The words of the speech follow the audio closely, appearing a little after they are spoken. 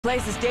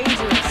Place is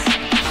dangerous.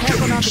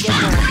 Careful not to get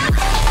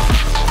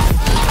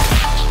hurt.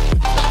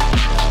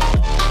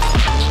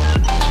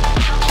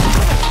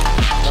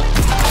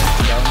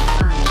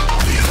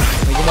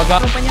 May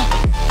gumagano pa niya.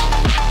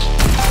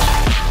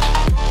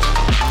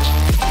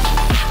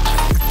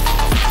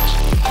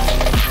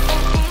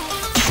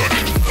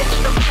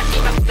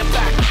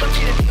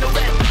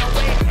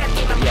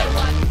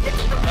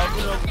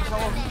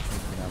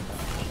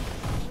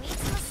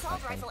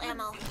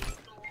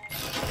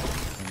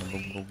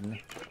 Nabugbog na.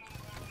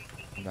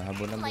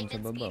 Naghahabolan din sa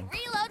babaw.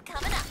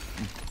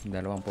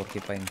 Dalawang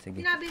 45, sige.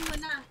 Sinabi mo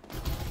na.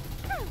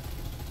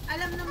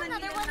 Alam naman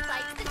nila na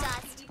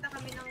magkikita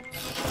kami ng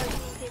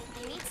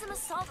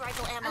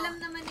 14. Alam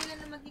naman nila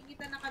na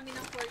magkikita na kami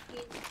ng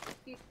 14,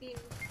 15.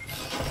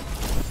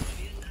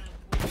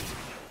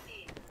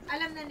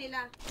 Alam na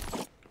nila.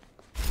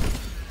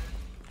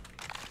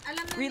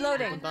 Alam na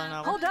Reloading.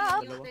 nila. Hold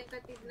up.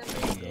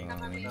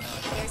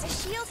 There's a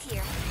shield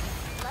here.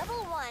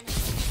 Level 1.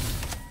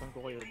 Saan ko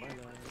kayo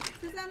bala?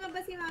 Sasama ba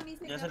si Mami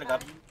sa Diyan sa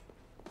lagab?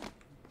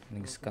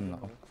 Nag-scan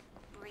ako.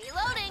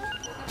 Reloading.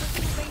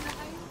 Sabay na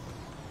kayo.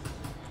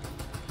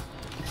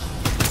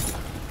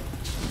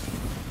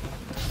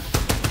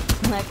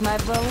 Like my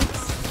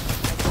bullets.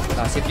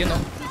 Tasip yun,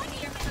 oh.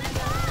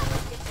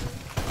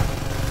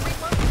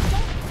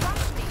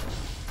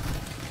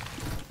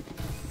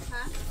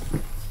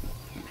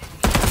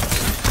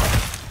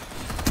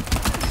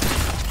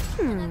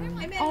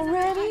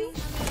 Already?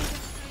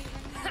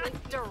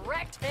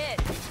 Direct hit.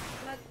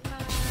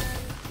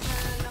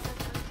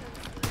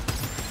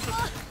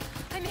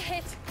 I'm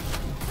hit.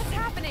 What's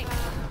happening?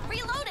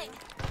 Reloading.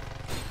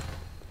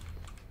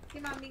 Si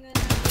Mami nga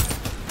na.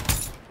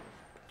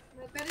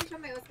 Pero siya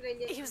may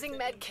Australia. Using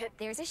medkit.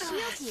 There's a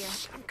shield here.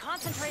 I'm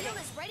concentrating.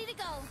 Shield is ready to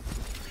go.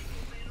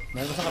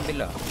 Meron sa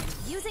kabila.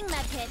 Using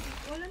medkit.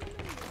 Wala naman.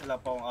 Wala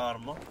pa akong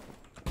armo.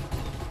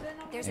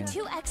 There's a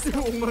 2x.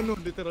 Umano,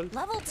 literal.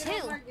 Level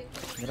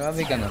 2.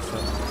 Grabe ka na, so.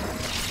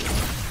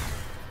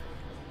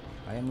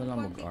 Ayaw mo lang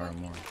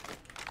mag-armor.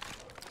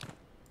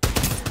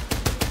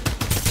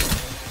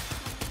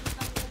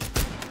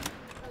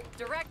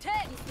 Direct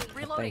hit.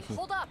 Reloading.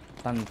 Hold up.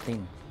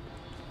 Tanting.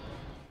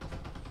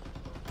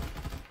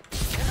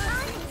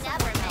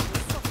 Never met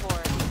this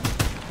before.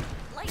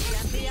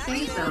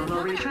 Safe zone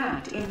will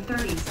retract in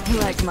 30 seconds.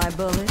 Like my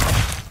bullets.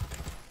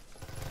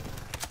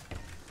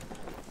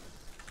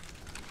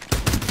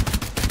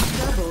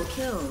 Double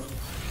kill.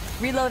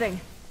 Reloading.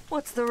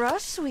 What's the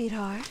rush,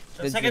 sweetheart?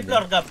 Sa second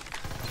floor, Gab.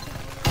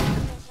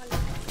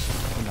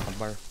 Oh,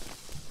 naka-bar.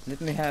 Let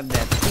me have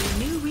that. A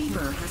new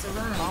Reaper has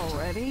arrived.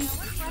 Already?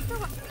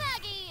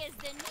 Maggie is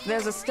the new.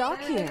 There's a stock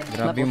here.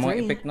 Grabe yung Level mga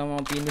 3. effect ng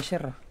mga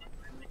finisher, ah.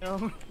 Wala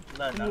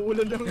na.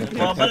 Umuulan lang.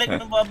 Babalik,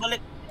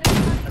 babalik.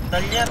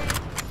 Dalyar.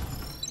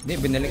 Hindi,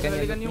 binalikan niya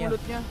Balikan yung niya.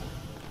 loot niya.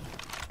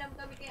 Tam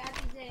kami kay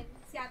Ate Jen.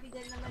 Si Ate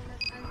Jen naman na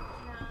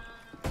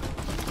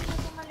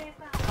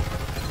maleta.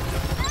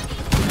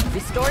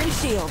 Restoring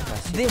shield.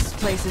 This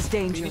place is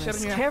dangerous. Finisher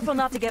niya. Careful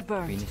not to get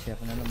burned. Finisher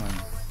na naman.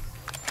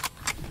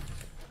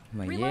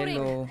 May Reloading.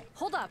 yellow.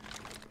 Hold up.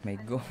 May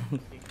gold.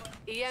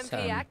 EMP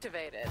Saan?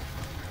 activated.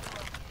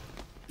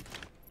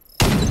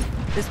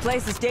 This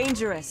place is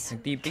dangerous.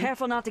 Nag-TP?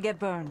 Careful not to get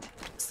burned.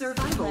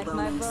 Survival Like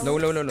my bonus. Low,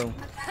 low, low, low.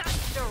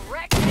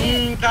 Direct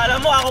hit. Kala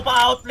mo ako pa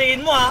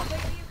outlane mo, ha?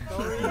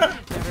 Never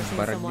seen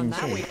Parang someone din that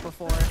siya, eh. weak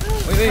before.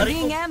 Uy, uy.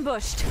 Being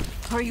ambushed.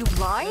 Are you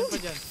blind? Pa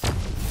dyan.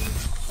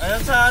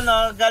 Ayun sa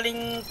ano,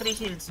 galing 3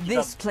 shields.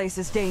 This place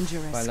is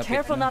dangerous. Palapit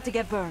Careful na. not to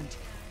get burned.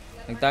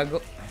 Nagtago.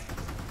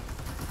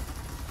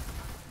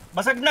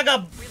 Basag na,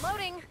 Gab.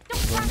 Reloading.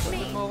 Don't rush me.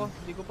 Mo ako,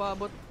 hindi ko pa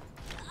abot.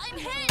 I'm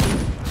hit.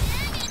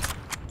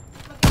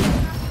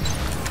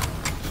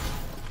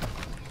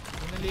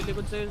 May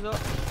nalilikod sa'yo, Zo.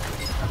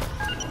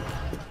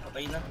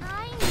 Patay na.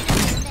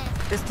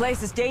 This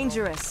place is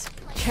dangerous.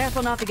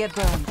 Careful not to get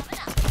burned.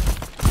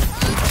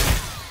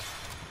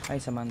 Ay,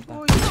 Samantha.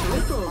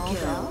 Triple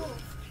kill.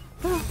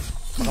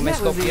 Baka may That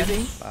scope was yan.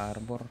 easy.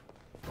 Pa-arbor.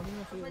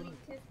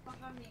 Maligtas pa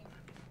kami.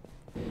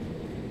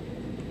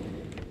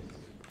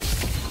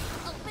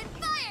 Open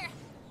fire.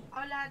 O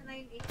lahat na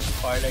yung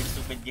 8. Farlight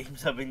stupid game,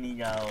 sabi ni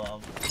Nyawa.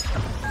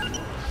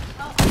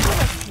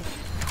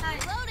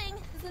 Reloading.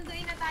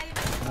 Susunduin na tayo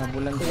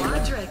Nabulan sila.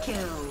 Quadra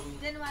kill.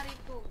 January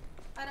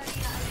 2. Para rin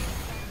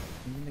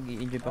Hindi,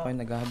 nag-i-enjoy pa kayo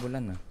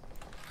naghahabulan, ah.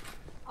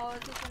 o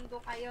susundo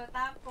kayo.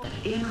 Tapos,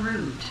 En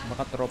route.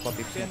 Baka tropa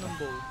pips Kaya na. nung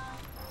bow.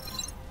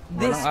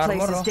 This Walang place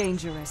armor, is oh.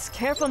 dangerous.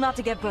 Careful not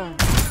to get burned.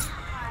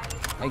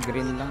 Ay,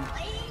 green lang.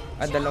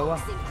 Ah, dalawa.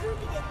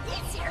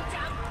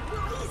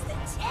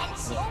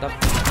 Top.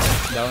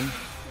 Down.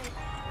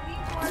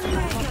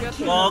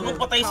 Gago,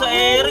 patay sa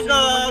air,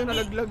 Gab.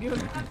 Nalaglag yun.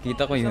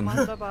 Kita ko yun.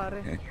 Samantha, pare.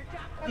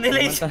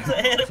 Nilays sa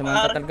air,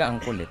 Samantha par. talaga ang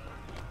kulit.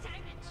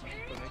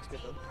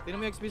 Tingnan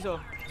mo yung XP, Zo.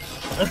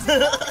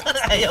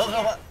 Ayaw ka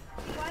ba?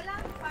 wala.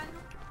 Paano?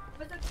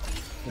 Basta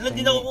Ilan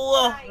din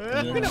nakukuha?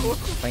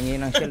 Pahingin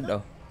ng shield,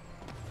 oh.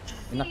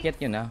 Inakyat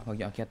yun, ah. Huwag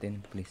yung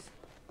akyatin, please.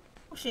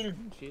 Oh, shield.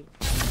 Shit.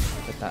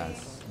 Sa taas,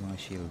 mga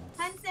shield.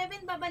 Han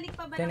 7, babalik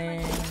pa ba Tenen!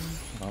 naman?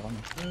 Baka na.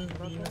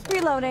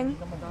 Reloading.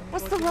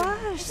 What's the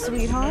rush,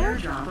 sweetheart?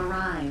 Airdrop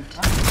arrived.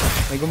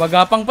 May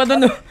gumagapang pa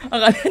doon, oh.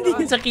 Akala hindi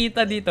niya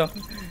sakita dito.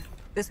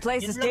 This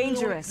place is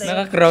dangerous.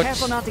 Naka-crouch.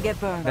 Careful not to get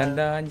burned.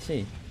 Dandahan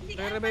siya eh.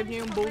 Re-revive niya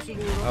yung bow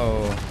siguro.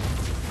 Oo.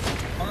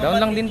 Down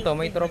lang din to,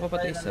 may tropa pa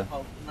to isa.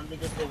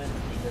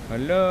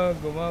 Hala,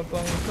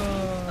 gumapang ka.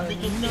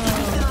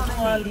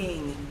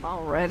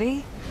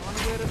 Already? Ano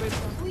re-revive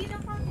ka? Uy,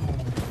 naka.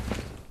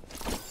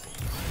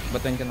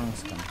 Batuan ka ng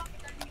stun.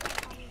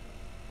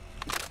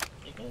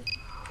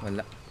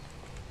 Wala.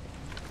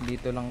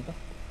 Dito lang to.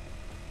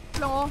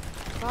 Lang oh.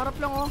 Sarap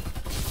lang oh.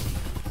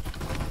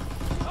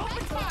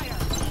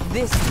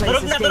 This place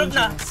Durog is na, durog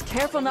na. dangerous.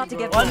 Careful not to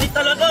get One burned. hit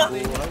talaga.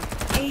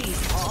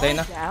 Patay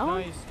na. Down?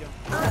 Nice.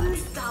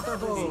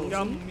 Unstoppable.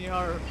 Yummy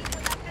heart.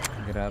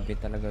 Grabe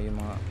talaga yung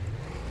mga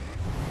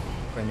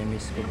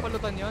enemies ko. Yung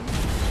palutan yun.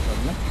 Wag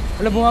na.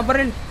 Wala,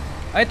 bumabaril.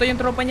 Ay, ito yung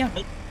tropa niya.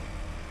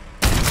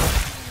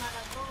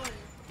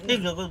 Hindi,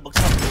 gago,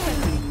 bagsak.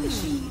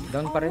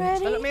 Down pa rin.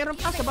 Dala, mayroon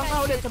pa sa bangka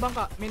ulit, sa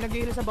bangka. May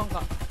nag-heal sa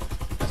bangka.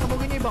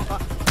 Kasabugin niya yung bangka.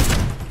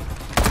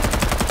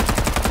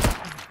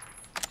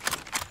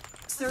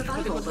 Sa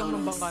Survival likod lang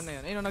ng bangka bonus. na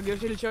yan. Ayun, nag-heal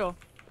siya oh.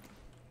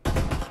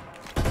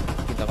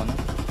 Kita ko na.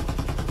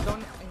 Down.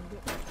 Ay, hindi.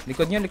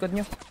 Likod niyo, likod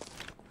niyo.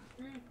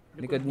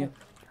 Likod niyo.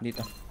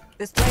 Dito.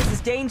 This place is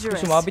dangerous.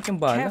 Sumabit yung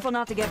bala. Careful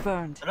not to get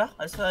burned. Tara,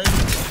 alis tayo.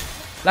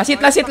 Lasit.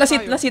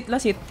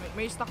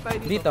 May stock tayo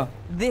dito. Dito.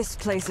 This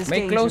place is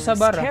May dangerous. close sa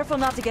bar, ah. Careful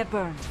not to get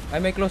burned. Ay,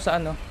 may close sa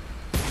ano.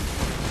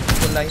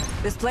 Kulay.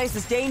 This place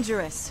is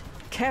dangerous.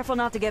 Careful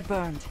not to get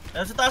burned.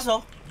 Ayun sa taas,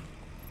 oh.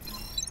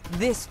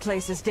 This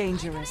place is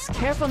dangerous.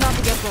 Careful not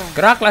to get burned.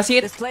 Crack,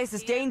 lasit. This place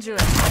is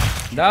dangerous.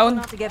 Down.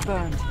 Not to get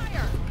burned.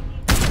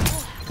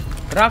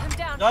 Crack.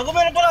 Gago,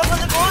 meron pala sa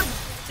likod.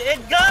 Si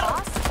Edgar.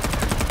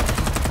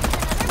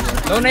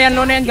 Low na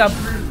yan, Gab.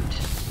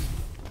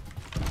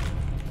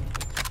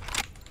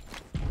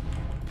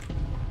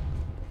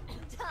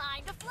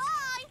 Time to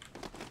fly.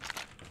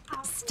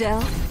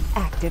 Stealth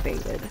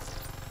activated.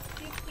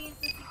 15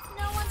 to 6.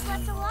 No one's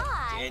left Si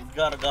alive.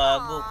 Edgar,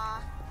 gago. Aw.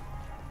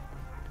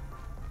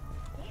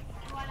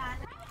 Wala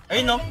na.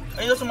 Ayun, no.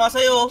 Ayun, no,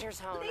 sumasayo.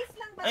 Days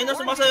lang ba? Ayun, no,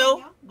 sumasayo.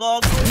 Gago.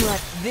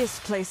 But this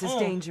place is Oh.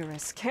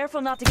 dangerous.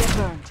 Careful not to get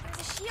burned. There's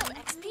a shield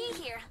XP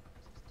here.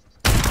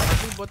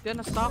 Yung bot yan,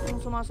 na-stock yung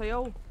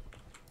sumasayaw.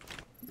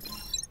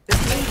 This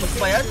place is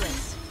Pa yan?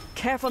 dangerous.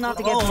 Careful not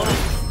to get Oo.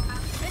 burned.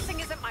 Missing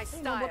isn't my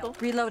style.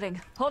 Reloading.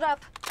 Hold up.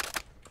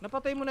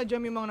 Napatay mo na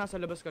dyan yung mga nasa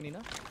labas kanina?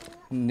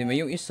 Hindi, may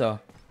yung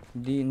isa.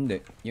 Hindi.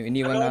 Yung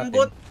iniwan Ano ang natin.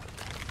 bot?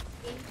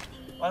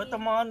 Bakit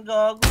tamaan,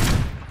 gago?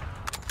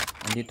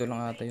 Andito lang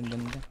ata yung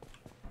banda.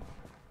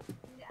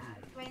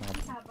 20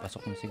 sabot.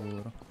 Pasok na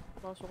siguro.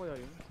 Pasok kaya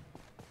yun.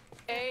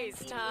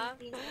 Ace, Tom.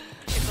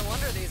 It's a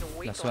wonder these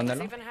Last one na weaklings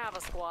lang. even have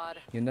a squad.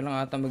 Yun na lang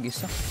ata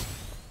mag-isa.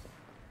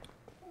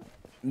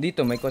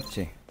 Dito, may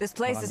kotse. This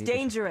place Baka is dito siya.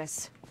 dangerous.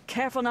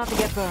 Careful not to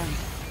get burned.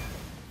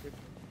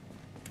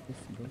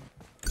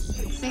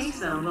 Safe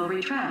zone will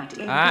retract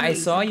in Ah, I 30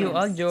 saw you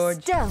all, seconds.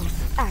 George. Stealth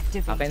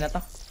activated. Okay na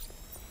to.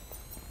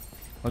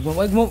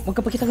 Wag mo. Huwag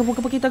ka pakita.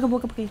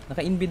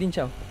 Naka-inbi din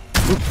siya.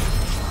 Oh.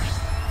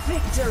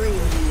 Victory.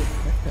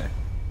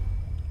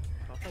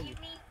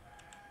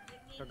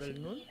 Tagal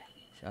nun?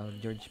 Si Al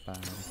George pa.